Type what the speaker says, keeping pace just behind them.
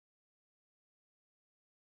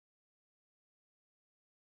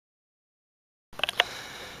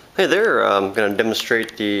Hey there, I'm going to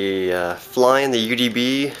demonstrate the flying the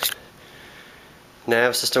UDB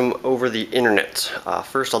nav system over the internet.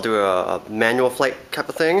 First I'll do a manual flight type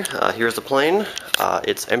of thing. Here's the plane.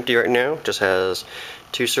 It's empty right now, just has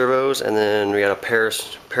 2 servos, and then we got a pair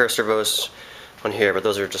of servos on here, but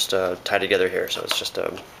those are just tied together here, so it's just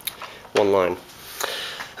one line.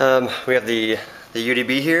 We have the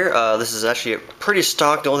UDB here. This is actually pretty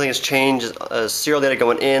stock. The only thing that's changed is serial data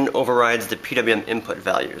going in overrides the PWM input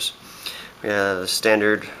values. We have a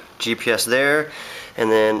standard GPS there,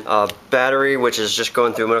 and then a battery which is just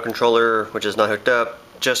going through a motor controller which is not hooked up,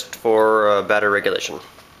 just for battery regulation.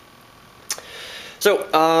 So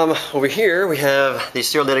over here we have the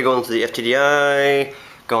serial data going to the FTDI,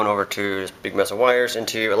 going over to this big mess of wires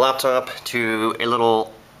into a laptop, to a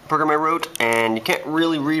little program I wrote, and you can't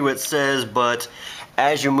really read what it says, but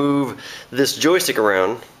as you move this joystick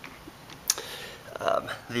around,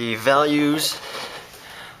 the values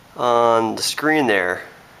on the screen there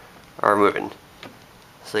are moving.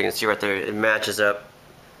 So you can see right there, it matches up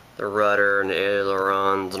the rudder and the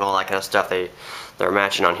ailerons and all that kind of stuff. They're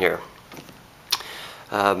matching on here.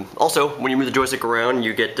 Also, when you move the joystick around,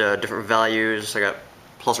 you get different values. I got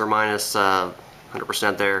plus or minus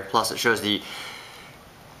 100% there. Plus, it shows the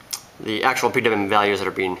actual PWM values that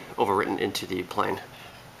are being overwritten into the plane.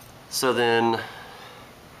 So then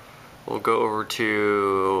we'll go over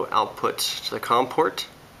to output to the COM port.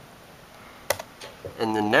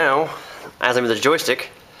 And then now, as I move the joystick,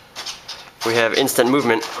 we have instant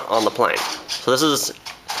movement on the plane. So this is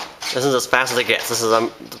as fast as it gets. This is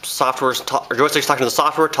joystick's talking to the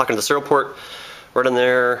software, talking to the serial port, right in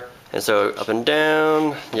there. And so up and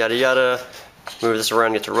down, yada yada, move this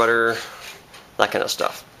around, get the rudder, that kind of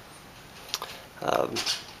stuff.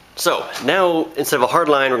 So now, instead of a hard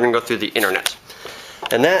line, we're going to go through the internet.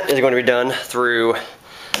 And that is going to be done through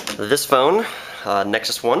this phone,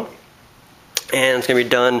 Nexus 1. And it's going to be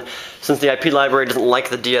done, since the IP library doesn't like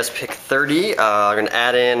the DSPIC30, I'm going to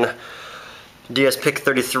add in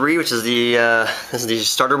DSPIC33, which is this is the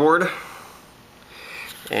starter board.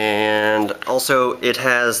 And also it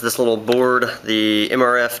has this little board, the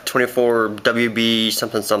MRF24WB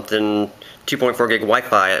something something 2.4 gig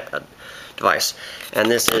Wi-Fi device. And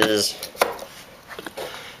this is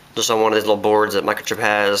just on one of these little boards that Microchip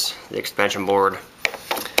has, the expansion board.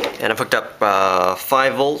 And I've hooked up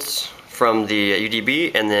 5 volts from the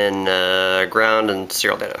UDB, and then ground and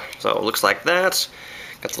serial data. So it looks like that.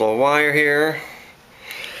 Got the little wire here.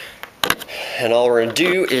 And all we're going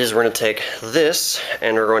to do is we're going to take this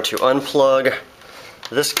and we're going to unplug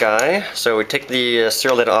this guy. So we take the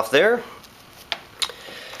serial data off there.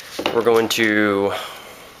 We're going to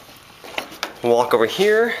walk over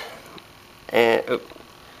here and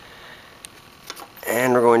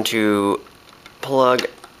we're going to plug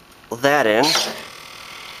that in.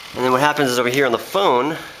 And then what happens is over here on the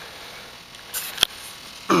phone,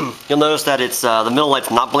 you'll notice that it's the middle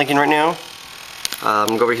light's not blinking right now. I'm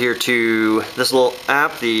going to go over here to this little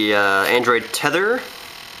app, the Android Tether,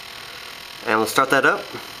 and we'll start that up.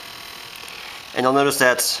 And you'll notice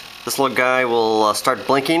that this little guy will start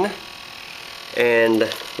blinking, and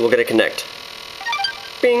we'll get a connect.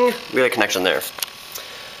 Bing! We got a connection there.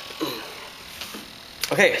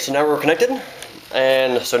 Okay, so now we're connected,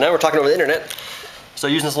 and so now we're talking over the internet. So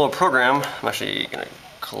using this little program, I'm actually going to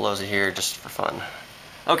close it here just for fun.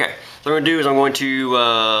 Okay, so what I'm going to do is I'm going to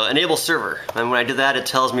enable server, and when I do that, it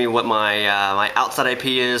tells me what my my outside IP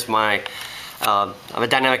is. I have a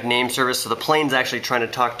dynamic name service, so the plane's actually trying to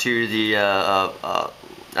talk to the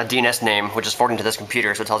a DNS name, which is forwarding to this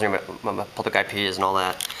computer, so it tells me what my public IP is and all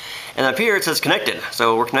that. And up here it says connected,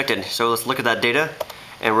 so we're connected. So let's look at that data,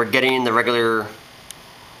 and we're getting the regular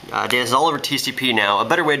data. Is all over TCP now. A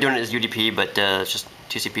better way of doing it is UDP, but it's just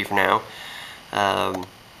TCP for now.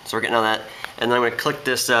 So we're getting all that. And then I'm going to click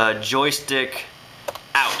this joystick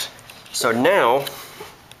out. So now,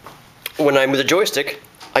 when I move the joystick,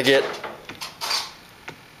 I get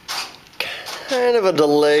kind of a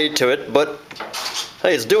delay to it, but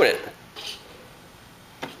hey, it's doing it.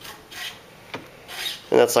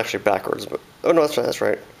 And that's actually backwards, but oh no, that's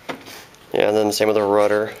right. Yeah, and then the same with the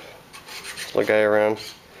rudder. Little guy around.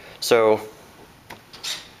 So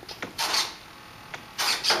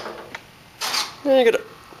you get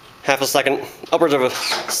half a second, upwards of a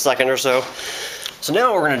second or so. So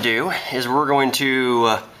now what we're going to do is we're going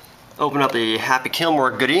to open up the Happy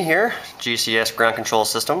Kilmore goodie here, GCS ground control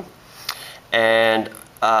system, and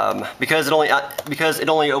because it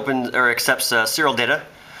only opens or accepts serial data,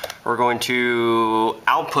 we're going to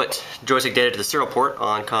output joystick data to the serial port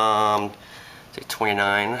on COM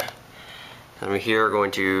 29. And we here are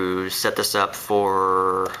going to set this up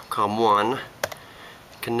for COM1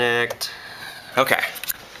 Connect. Okay.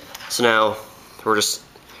 So now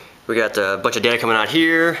we got a bunch of data coming out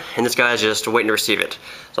here, and this guy's just waiting to receive it.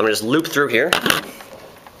 So I'm gonna just loop through here.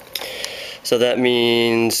 So that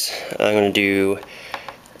means I'm gonna do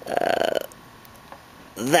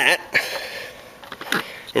that.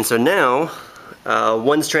 And so now,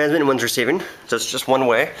 one's transmitting, one's receiving. So it's just one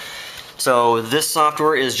way. So this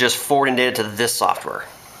software is just forwarding data to this software.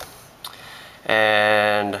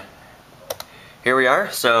 And here we are.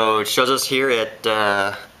 So it shows us here at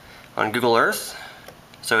on Google Earth.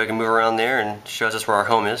 So we can move around there and shows us where our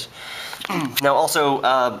home is. Now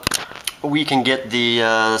also, we can get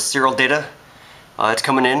the serial data. It's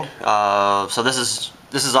coming in. So this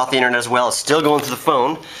is off the internet as well. It's still going through the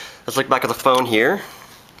phone. Let's look back at the phone here.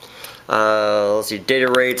 Let's see,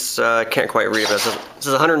 data rates, can't quite read it. This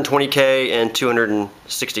is 120K and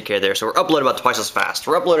 260K there. So we're uploading about twice as fast.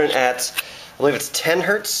 We're uploading at, I believe it's 10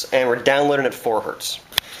 hertz, and we're downloading at 4 hertz.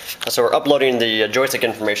 So we're uploading the joystick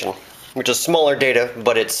information, which is smaller data,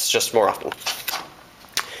 but it's just more often.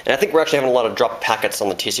 And I think we're actually having a lot of drop packets on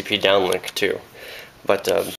the TCP downlink too. But